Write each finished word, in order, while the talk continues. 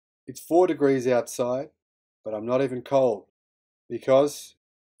It's 4 degrees outside, but I'm not even cold because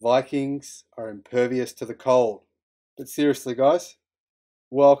Vikings are impervious to the cold. But seriously, guys,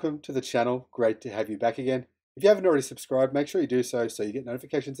 welcome to the channel. Great to have you back again. If you haven't already subscribed, make sure you do so you get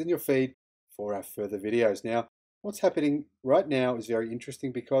notifications in your feed for our further videos. Now, what's happening right now is very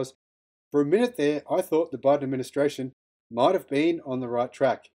interesting because for a minute there, I thought the Biden administration might have been on the right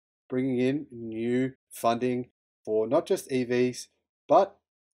track, bringing in new funding for not just EVs, but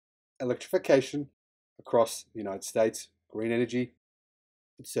electrification across the United States, green energy,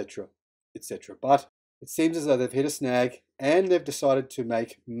 etc., etc. But it seems as though they've hit a snag and they've decided to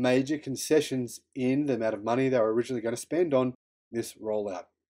make major concessions in the amount of money they were originally going to spend on this rollout,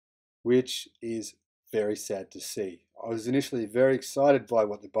 which is very sad to see. I was initially very excited by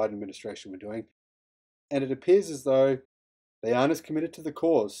what the Biden administration were doing, and it appears as though they aren't as committed to the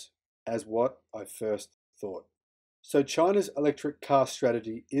cause as what I first thought. So China's electric car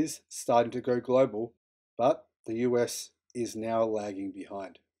strategy is starting to go global, but the US is now lagging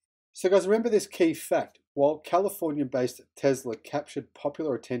behind. So guys, remember this key fact. While California-based Tesla captured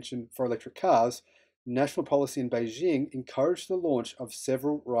popular attention for electric cars, national policy in Beijing encouraged the launch of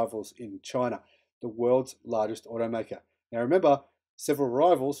several rivals in China, the world's largest automaker. Now remember, several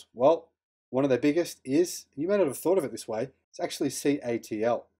rivals, well, one of their biggest is, you may not have thought of it this way, it's actually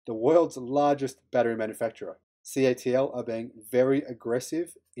CATL, the world's largest battery manufacturer. CATL are being very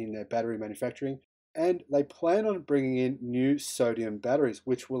aggressive in their battery manufacturing, and they plan on bringing in new sodium batteries,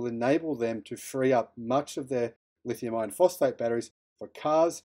 which will enable them to free up much of their lithium iron phosphate batteries for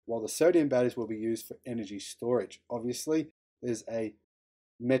cars, while the sodium batteries will be used for energy storage. Obviously, there's a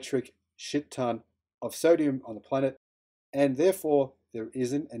metric shit ton of sodium on the planet, and therefore there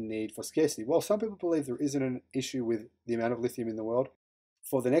isn't a need for scarcity. While some people believe there isn't an issue with the amount of lithium in the world,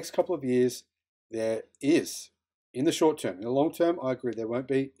 for the next couple of years, there is. In the short term. In the long term, I agree there won't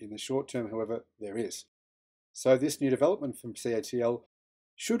be. In the short term, however, there is. So this new development from CATL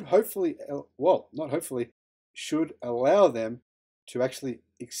should hopefully, well, not hopefully, should allow them to actually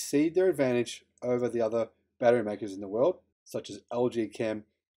exceed their advantage over the other battery makers in the world, such as LG Chem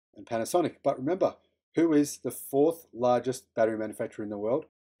and Panasonic. But remember, who is the 4th largest battery manufacturer in the world?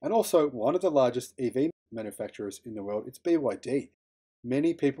 And also one of the largest EV manufacturers in the world. It's BYD.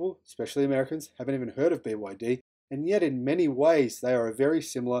 Many people, especially Americans, haven't even heard of BYD. And yet in many ways, they are a very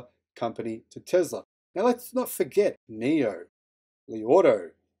similar company to Tesla. Now let's not forget NIO, Li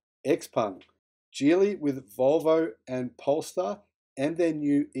Auto, Xpeng, Geely with Volvo and Polestar, and their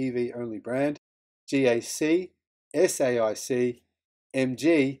new EV-only brand, GAC, SAIC,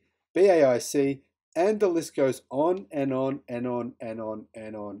 MG, BAIC, and the list goes on and on and on and on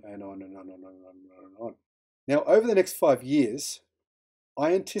and on and on and on and on and on and on. Now over the next 5 years,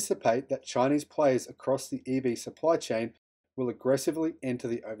 I anticipate that Chinese players across the EV supply chain will aggressively enter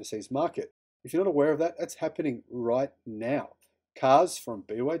the overseas market. If you're not aware of that, that's happening right now. Cars from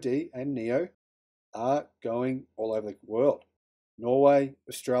BYD and NIO are going all over the world. Norway,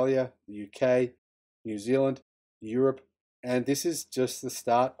 Australia, the UK, New Zealand, Europe, and this is just the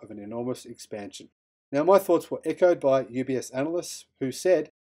start of an enormous expansion. Now, my thoughts were echoed by UBS analysts who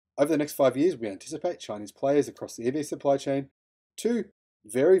said, over the next 5 years, we anticipate Chinese players across the EV supply chain to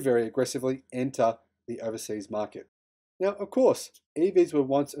very, very aggressively enter the overseas market. Now, of course, EVs were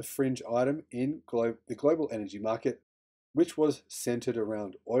once a fringe item in the global energy market, which was centered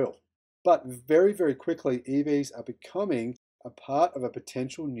around oil. But very, very quickly, EVs are becoming a part of a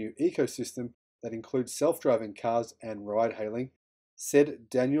potential new ecosystem that includes self-driving cars and ride-hailing, said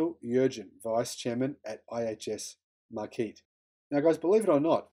Daniel Yergin, Vice Chairman at IHS Markit. Now, guys, believe it or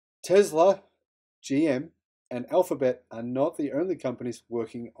not, Tesla, GM, and Alphabet are not the only companies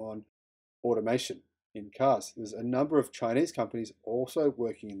working on automation in cars. There's a number of Chinese companies also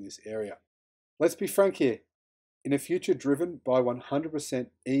working in this area. Let's be frank here. In a future driven by 100%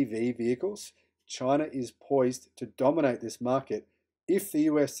 EV vehicles, China is poised to dominate this market if the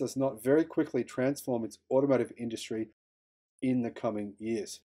US does not very quickly transform its automotive industry in the coming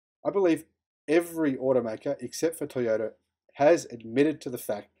years. I believe every automaker, except for Toyota, has admitted to the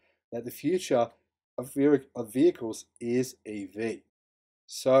fact that the future of vehicles is EV.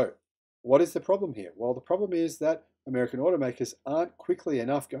 So, what is the problem here? Well, the problem is that American automakers aren't quickly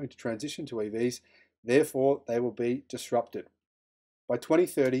enough going to transition to EVs, therefore they will be disrupted. By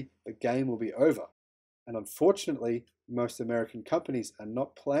 2030, the game will be over. And unfortunately, most American companies are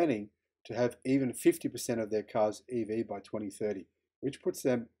not planning to have even 50% of their cars EV by 2030, which puts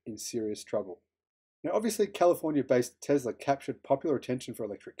them in serious trouble. Now, obviously, California-based Tesla captured popular attention for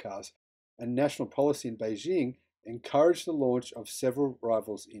electric cars, and national policy in Beijing encouraged the launch of several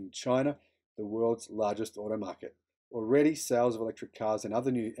rivals in China, the world's largest auto market. Already, sales of electric cars and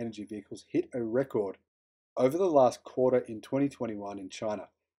other new energy vehicles hit a record over the last quarter in 2021 in China.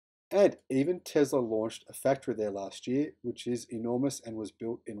 And even Tesla launched a factory there last year, which is enormous and was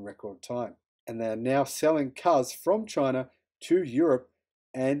built in record time. And they are now selling cars from China to Europe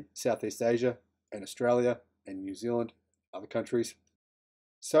and Southeast Asia and Australia and New Zealand, other countries.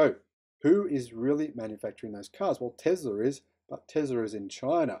 So, who is really manufacturing those cars? Well, Tesla is, but Tesla is in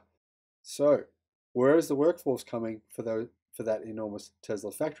China. So, where is the workforce coming for that enormous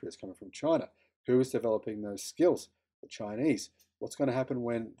Tesla factory? It's coming from China. Who is developing those skills? The Chinese. What's going to happen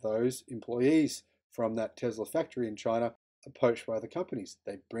when those employees from that Tesla factory in China are poached by other companies?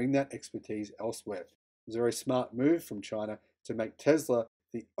 They bring that expertise elsewhere. It's a very smart move from China to make Tesla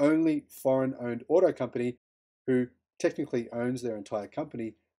the only foreign-owned auto company who technically owns their entire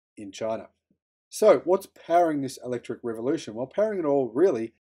company in China. So what's powering this electric revolution? Well, powering it all,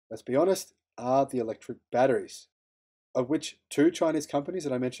 really, let's be honest, are the electric batteries, of which two Chinese companies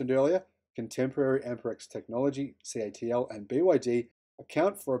that I mentioned earlier, Contemporary Amperex Technology, CATL, and BYD,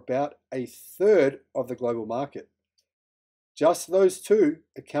 account for about a third of the global market. Just those two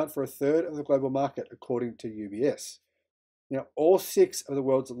account for a third of the global market, according to UBS. Now, all 6 of the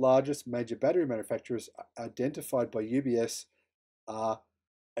world's largest major battery manufacturers identified by UBS are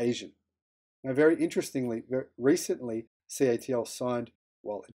Asian. Now, very interestingly, recently, CATL signed,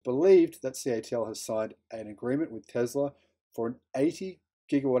 well, it's believed that CATL has signed an agreement with Tesla for an 80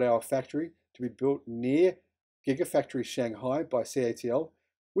 gigawatt hour factory to be built near Gigafactory Shanghai by CATL,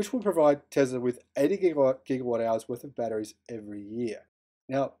 which will provide Tesla with 80 gigawatt hours worth of batteries every year.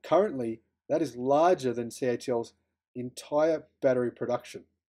 Now, currently, that is larger than CATL's entire battery production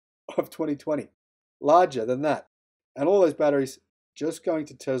of 2020. Larger than that. And all those batteries just going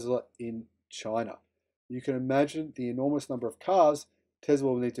to Tesla in China. You can imagine the enormous number of cars Tesla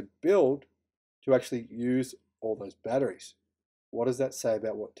will need to build to actually use all those batteries. What does that say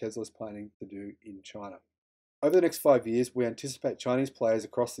about what Tesla is planning to do in China? Over the next 5 years, we anticipate Chinese players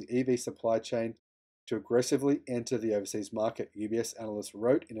across the EV supply chain to aggressively enter the overseas market, UBS analysts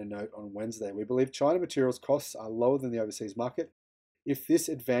wrote in a note on Wednesday. We believe China materials costs are lower than the overseas market. If this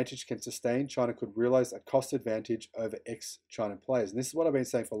advantage can sustain, China could realize a cost advantage over ex-China players. And this is what I've been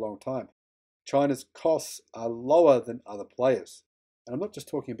saying for a long time. China's costs are lower than other players. And I'm not just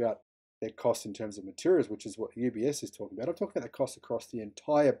talking about their costs in terms of materials, which is what UBS is talking about. I'm talking about the cost across the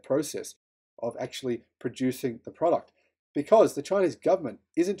entire process of actually producing the product. Because the Chinese government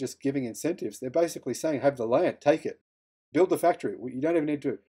isn't just giving incentives. They're basically saying, have the land, take it, build the factory. You don't even need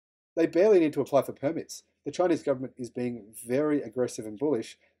to. They barely need to apply for permits. The Chinese government is being very aggressive and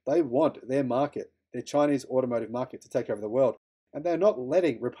bullish. They want their market, their Chinese automotive market, to take over the world. And they're not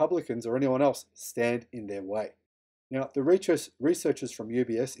letting Republicans or anyone else stand in their way. Now, the researchers from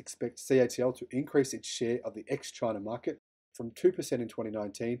UBS expect CATL to increase its share of the ex-China market from 2% in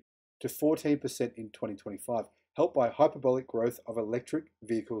 2019 to 14% in 2025, helped by hyperbolic growth of electric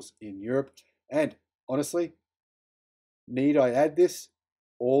vehicles in Europe. And honestly, need I add this?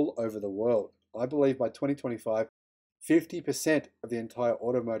 All over the world. I believe by 2025, 50% of the entire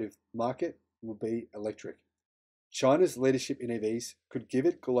automotive market will be electric. China's leadership in EVs could give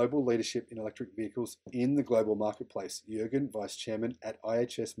it global leadership in electric vehicles in the global marketplace, Jürgen, vice chairman at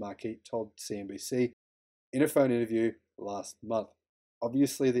IHS Markit, told CNBC in a phone interview last month.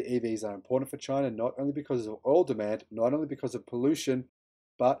 Obviously, the EVs are important for China, not only because of oil demand, not only because of pollution,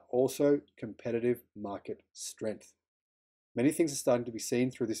 but also competitive market strength. Many things are starting to be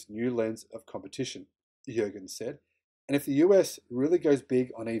seen through this new lens of competition, Jürgen said. And if the US really goes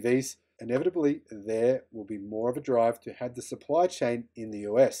big on EVs, inevitably there will be more of a drive to have the supply chain in the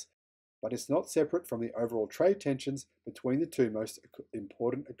US. But it's not separate from the overall trade tensions between the two most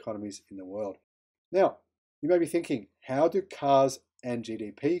important economies in the world. Now, you may be thinking, how do cars and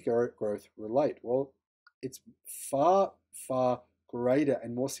GDP growth relate? Well, it's far, far greater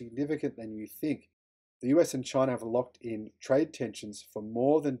and more significant than you think. The US and China have locked in trade tensions for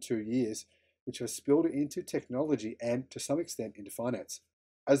more than 2 years, which have spilled into technology and, to some extent, into finance.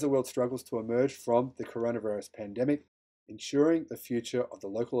 As the world struggles to emerge from the coronavirus pandemic, ensuring the future of the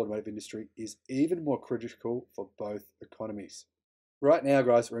local automotive industry is even more critical for both economies. Right now,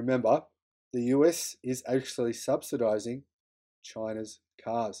 guys, remember, the US is actually subsidizing China's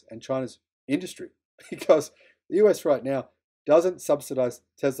cars and China's industry, because the US right now doesn't subsidize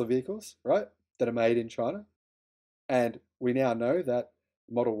Tesla vehicles, right, that are made in China. And we now know that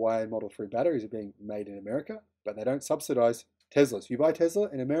Model Y and Model 3 batteries are being made in America, but they don't subsidize Teslas. You buy Tesla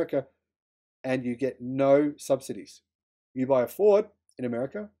in America and you get no subsidies. You buy a Ford in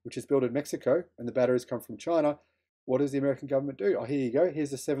America, which is built in Mexico, and the batteries come from China. What does the American government do? Oh, here you go.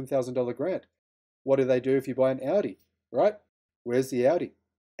 Here's a $7,000 grant. What do they do if you buy an Audi, right? Where's the Audi?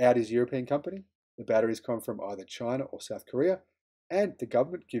 Audi's a European company. The batteries come from either China or South Korea, and the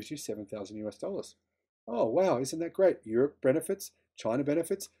government gives you 7,000 US dollars. Oh, wow, isn't that great? Europe benefits, China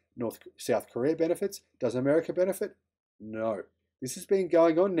benefits, South Korea benefits. Does America benefit? No. This has been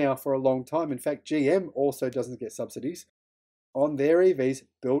going on now for a long time. In fact, GM also doesn't get subsidies on their EVs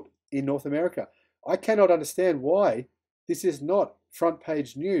built in North America. I cannot understand why this is not front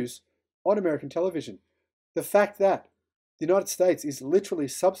page news on American television. The fact that the United States is literally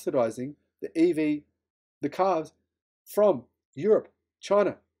subsidizing the EV, the cars from Europe,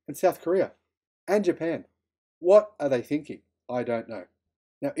 China, and South Korea, and Japan. What are they thinking? I don't know.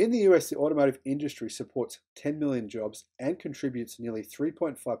 Now, in the US, the automotive industry supports 10 million jobs and contributes nearly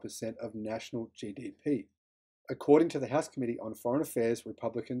 3.5% of national GDP. According to the House Committee on Foreign Affairs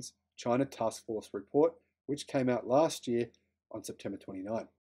Republicans' China Task Force report, which came out last year on September 29.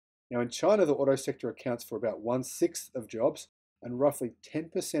 Now, in China, the auto sector accounts for about 1/6 of jobs and roughly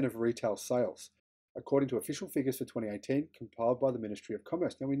 10% of retail sales, according to official figures for 2018 compiled by the Ministry of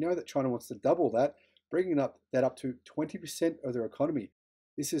Commerce. Now, we know that China wants to double that, bringing that up to 20% of their economy.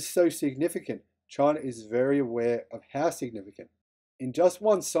 This is so significant. China is very aware of how significant. In just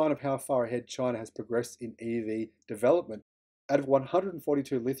one sign of how far ahead China has progressed in EV development, out of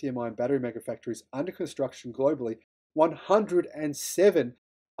 142 lithium-ion battery megafactories under construction globally, 107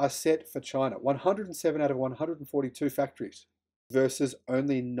 are set for China. 107 out of 142 factories versus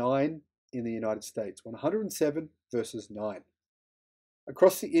only 9 in the United States. 107 versus 9.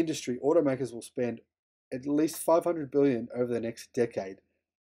 Across the industry, automakers will spend at least $500 billion over the next decade,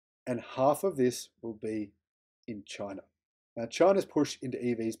 and half of this will be in China. Now, China's push into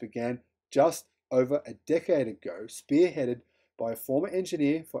EVs began just over a decade ago, spearheaded by a former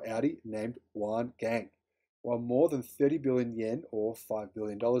engineer for Audi named Wan Gang. While more than 30 billion yen or $5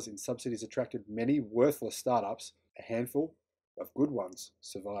 billion in subsidies attracted many worthless startups, a handful of good ones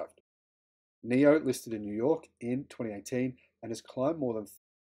survived. NIO listed in New York in 2018 and has climbed more than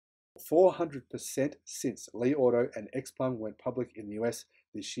 400% since Li Auto and Xpeng went public in the US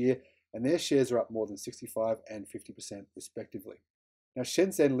this year, and their shares are up more than 65 and 50% respectively. Now,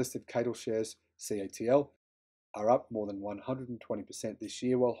 Shenzhen listed CATL shares, CATL, are up more than 120% this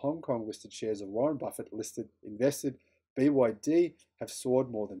year, while Hong Kong listed shares of Warren Buffett invested BYD have soared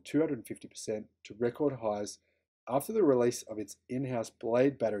more than 250% to record highs after the release of its in-house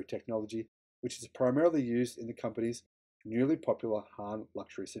Blade battery technology, which is primarily used in the company's newly popular Han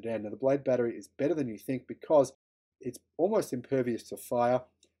luxury sedan. Now, the Blade battery is better than you think because it's almost impervious to fire,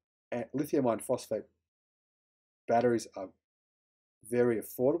 and lithium iron phosphate batteries are very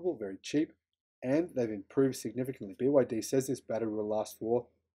affordable, very cheap, and they've improved significantly. BYD says this battery will last for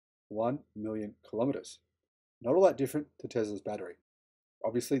 1 million kilometers. Not all that different to Tesla's battery.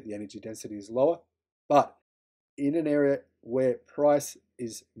 Obviously, the energy density is lower, but in an area where price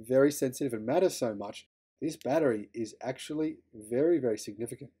is very sensitive and matters so much, this battery is actually very, very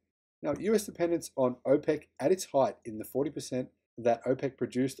significant. Now, US dependence on OPEC at its height in the 40% that OPEC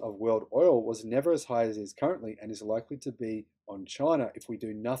produced of world oil was never as high as it is currently and is likely to be on China if we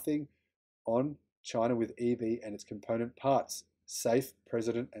do nothing on China with EV and its component parts, SAFE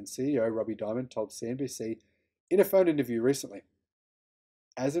President and CEO Robbie Diamond told CNBC in a phone interview recently.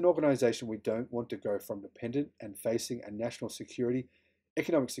 As an organization, we don't want to go from dependent and facing a national security,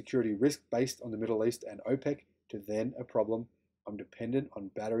 economic security risk based on the Middle East and OPEC to then a problem I'm dependent on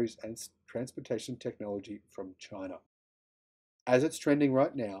batteries and transportation technology from China. As it's trending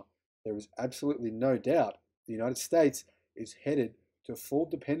right now, there is absolutely no doubt the United States is headed to full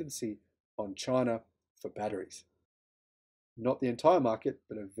dependency on China for batteries. Not the entire market,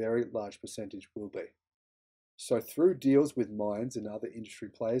 but a very large percentage will be. So through deals with mines and other industry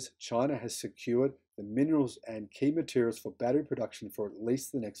players, China has secured the minerals and key materials for battery production for at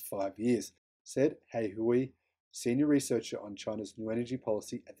least the next 5 years, said He Hui, senior researcher on China's new energy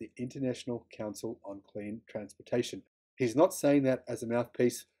policy at the International Council on Clean Transportation. He's not saying that as a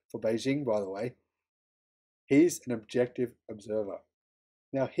mouthpiece for Beijing, by the way. He's an objective observer.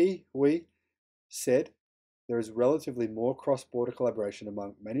 Now, He Hui said there is relatively more cross-border collaboration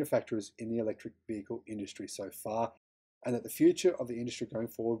among manufacturers in the electric vehicle industry so far, and that the future of the industry going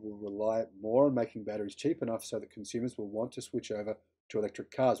forward will rely more on making batteries cheap enough so that consumers will want to switch over to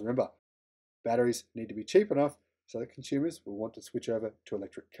electric cars. Remember, batteries need to be cheap enough so that consumers will want to switch over to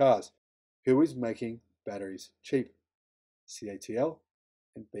electric cars. Who is making batteries cheap? CATL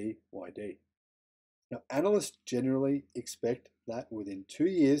and BYD. Now, analysts generally expect that within 2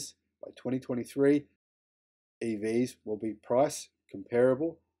 years, by 2023, EVs will be price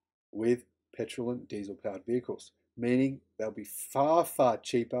comparable with petrol and diesel powered vehicles, meaning they'll be far, far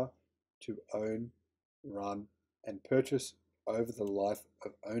cheaper to own, run, and purchase over the life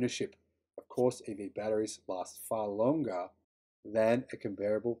of ownership. Of course, EV batteries last far longer than a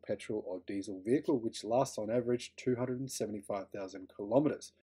comparable petrol or diesel vehicle, which lasts on average 275,000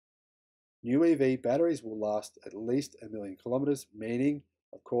 kilometers. New EV batteries will last at least 1,000,000 kilometers, meaning,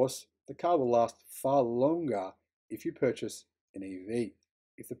 of course, the car will last far longer if you purchase an EV.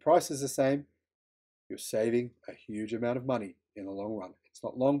 If the price is the same, you're saving a huge amount of money in the long run. It's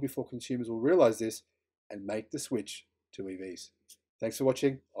not long before consumers will realize this and make the switch to EVs. Thanks for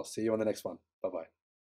watching. I'll see you on the next one. Bye-bye.